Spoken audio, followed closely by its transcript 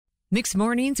Mixed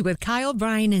Mornings with Kyle,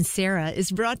 Brian, and Sarah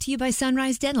is brought to you by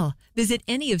Sunrise Dental. Visit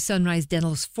any of Sunrise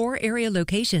Dental's 4 area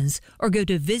locations or go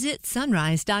to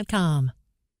visitsunrise.com.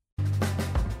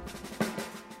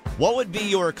 What would be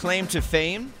your claim to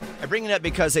fame? I bring it up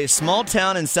because a small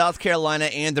town in South Carolina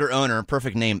and their owner,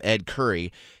 perfect name Ed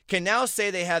Curry, can now say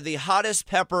they have the hottest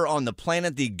pepper on the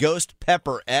planet, the Ghost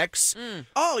Pepper X.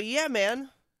 Oh, yeah, man.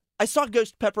 I saw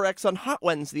Ghost Pepper X on Hot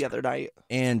Ones the other night.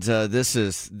 And this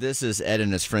is Ed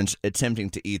and his friends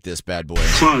attempting to eat this bad boy.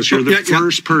 Klaus, you're the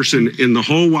first person in the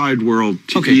whole wide world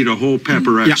to eat a whole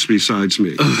Pepper X besides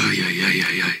me.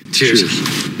 Yeah. Cheers.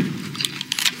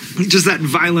 Just that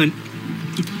violent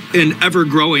and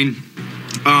ever-growing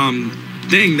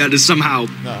thing that is somehow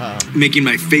making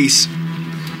my face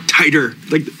tighter.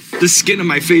 Like the skin of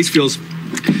my face feels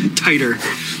tighter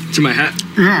to my hat.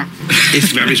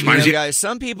 It's very spicy. You know, guys,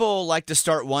 some people like to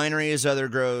start wineries, others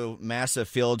grow massive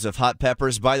fields of hot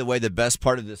peppers. By the way, the best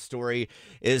part of this story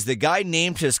is the guy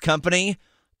named his company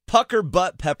Pucker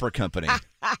Butt Pepper Company.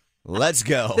 Let's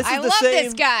go. I love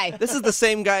this guy. This is the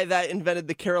same guy that invented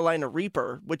the Carolina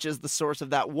Reaper, which is the source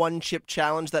of that one chip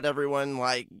challenge that everyone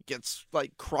gets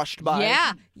crushed by.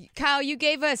 Yeah. Kyle, you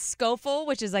gave us Scoville,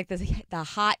 which is like the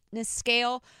hotness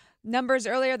scale numbers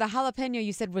earlier. The jalapeno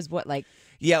you said was what, like?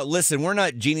 Yeah, listen, we're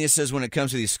not geniuses when it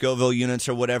comes to these Scoville units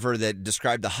or whatever that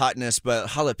describe the hotness, but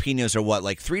jalapenos are what,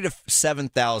 like 3,000 to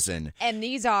 7,000? And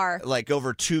these are like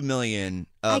over 2 million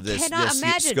of this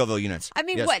imagine. Scoville units. I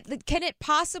mean, yes. What? Can it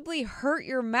possibly hurt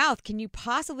your mouth? Can you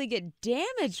possibly get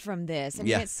damaged from this? I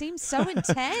mean, it seems so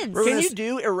intense. Can you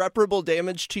do irreparable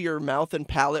damage to your mouth and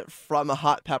palate from a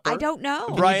hot pepper? I don't know.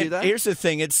 Brian, here's the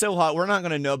thing. It's so hot. We're not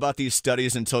going to know about these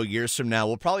studies until years from now.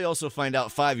 We'll probably also find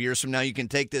out 5 years from now you can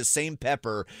take this same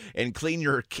pepper and clean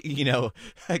your,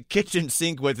 kitchen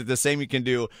sink with it the same you can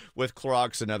do with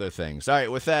Clorox and other things. All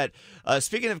right, with that,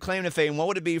 speaking of claim to fame, what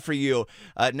would it be for you?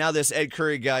 Now this Ed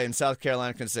Curry guy in South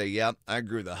Carolina can say, yep, I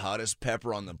grew the hottest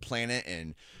pepper on the planet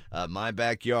in my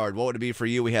backyard. What would it be for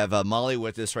you? We have Molly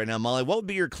with us right now. Molly, what would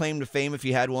be your claim to fame if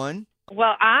you had one?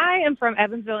 Well, I am from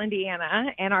Evansville, Indiana,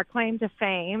 and our claim to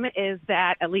fame is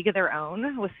that A League of Their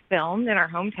Own was filmed in our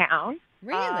hometown.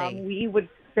 Really? We would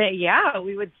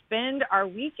spend our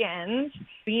weekends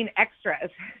being extras.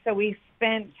 So we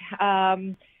spent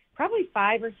probably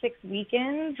 5 or 6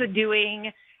 weekends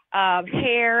doing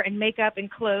hair and makeup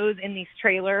and clothes in these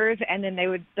trailers, and then they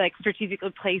would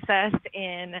strategically place us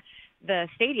in the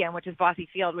stadium, which is Bosse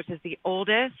Field, which is the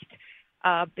oldest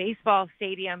baseball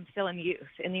stadium still in use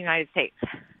in the United States.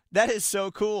 That is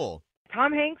so cool.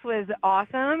 Tom Hanks was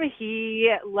awesome. He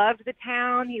loved the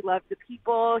town. He loved the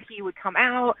people. He would come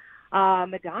out.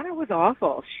 Madonna was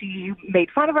awful. She made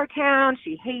fun of our town.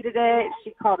 She hated it.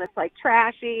 She called us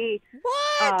trashy.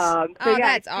 What?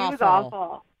 That's awful. She was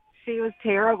awful. She was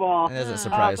terrible. That doesn't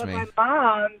surprise me. My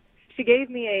mom, she gave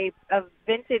me a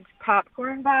vintage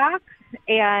popcorn box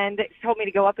and told me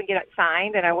to go up and get it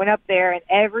signed. And I went up there and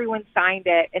everyone signed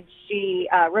it. And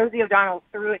Rosie O'Donnell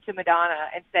threw it to Madonna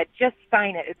and said, just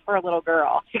sign it. It's for a little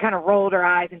girl. She kind of rolled her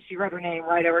eyes and she wrote her name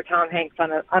right over Tom Hanks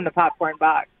on the popcorn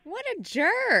box. What a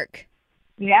jerk.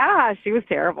 Yeah, she was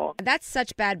terrible. That's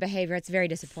such bad behavior. It's very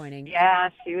disappointing. Yeah,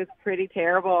 she was pretty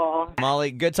terrible.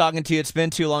 Molly, good talking to you. It's been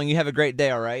too long. You have a great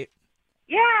day, all right?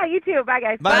 Yeah, you too. Bye,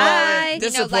 guys. Bye.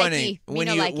 Disappointing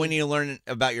when you learn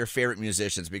about your favorite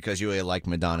musicians because you really like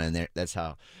Madonna, and that's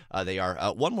how they are.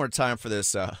 One more time for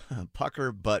this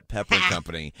Pucker Butt Pepper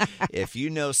Company. If you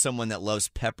know someone that loves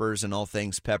peppers and all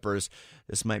things peppers,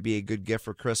 this might be a good gift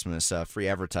for Christmas. Free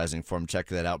advertising for them. Check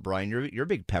that out, Brian. You're a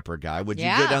big pepper guy. Would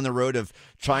you go down the road of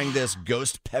trying this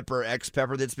Ghost Pepper X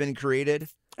pepper that's been created?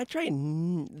 I tried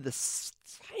the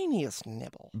tiniest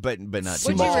nibble. But not too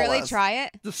Would much. you really try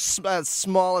it? As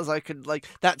small as I could, like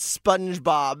that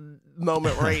SpongeBob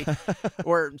moment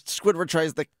where Squidward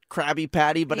tries the Krabby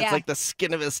Patty, but it's like the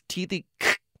skin of his teeth.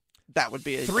 That would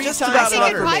be I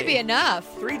think it might be enough.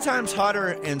 3 times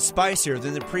hotter and spicier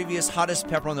than the previous hottest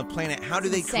pepper on the planet. How do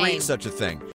they create such a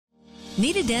thing?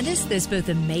 Need a dentist that's both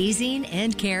amazing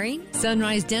and caring?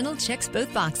 Sunrise Dental checks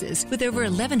both boxes with over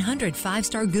 1,100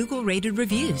 5-star Google-rated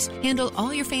reviews. Handle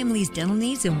all your family's dental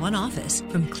needs in one office,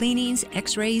 from cleanings,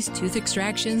 x-rays, tooth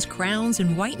extractions, crowns,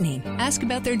 and whitening. Ask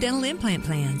about their dental implant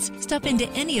plans. Stop into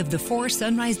any of the 4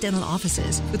 Sunrise Dental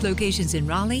offices with locations in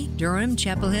Raleigh, Durham,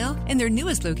 Chapel Hill, and their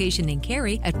newest location in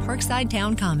Cary at Parkside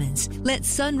Town Commons. Let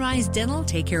Sunrise Dental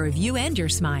take care of you and your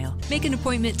smile. Make an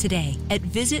appointment today at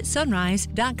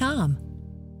visitsunrise.com.